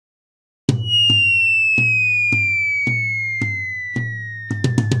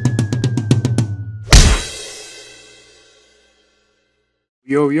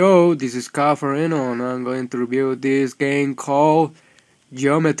Yo, this is Caferino and I'm going to review this game called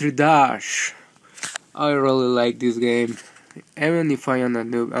Geometry Dash. I really like this game, even if I am a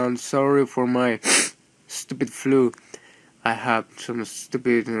noob. I'm sorry for my stupid flu. I have some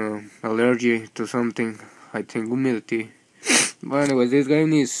stupid allergy to something, I think humidity. But anyways, this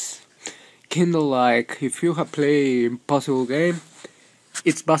game is kinda like if you have played Impossible Game.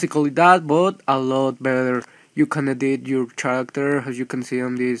 It's basically that, but a lot better. You can edit your character, as you can see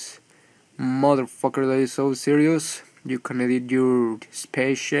on this motherfucker that is so serious. You can edit your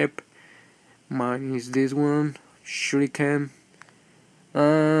spaceship. Mine is this one, Shuriken.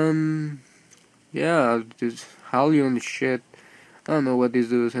 Yeah, this Halion shit. I don't know what this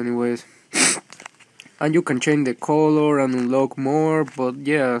does, anyways. And you can change the color and unlock more, but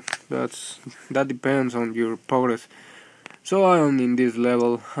yeah, that depends on your progress. So I am in this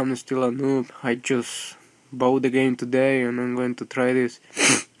level. I'm still a noob. I just bought the game today and I'm going to try this.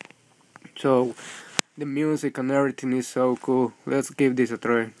 So the music and everything is so cool. Let's give this a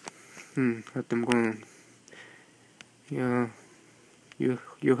try. What I'm going. Yeah, you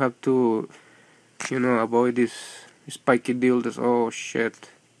have to avoid this spiky dildos. Oh shit.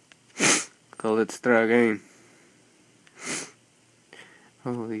 Okay, let's try again.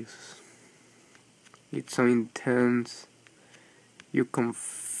 Oh, it's so intense. You can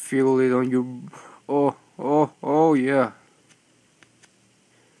feel it on your. Oh yeah.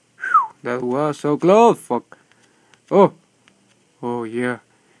 Whew, that was so close. Fuck. Oh yeah.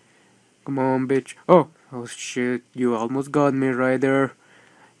 Come on, bitch. Oh shit. You almost got me right there.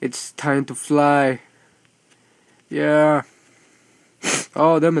 It's time to fly. Yeah.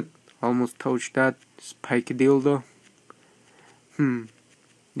 Oh damn it. Almost touched that spiky dildo.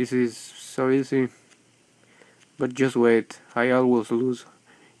 This is so easy. But just wait. I always lose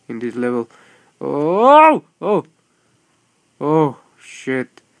in this level. Oh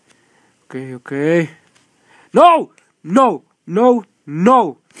shit. Okay. No!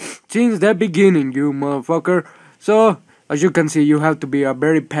 Since the beginning, you motherfucker. So, as you can see, you have to be a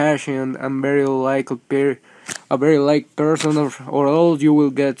very passionate and very like person, or else you will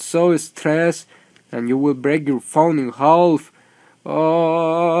get so stressed and you will break your phone in half.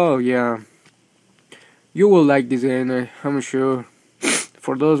 Oh yeah. You will like this game, I'm sure.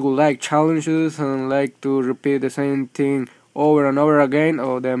 For those who like challenges and like to repeat the same thing over and over again,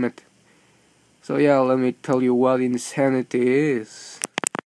 oh damn it. So yeah, let me tell you what insanity is.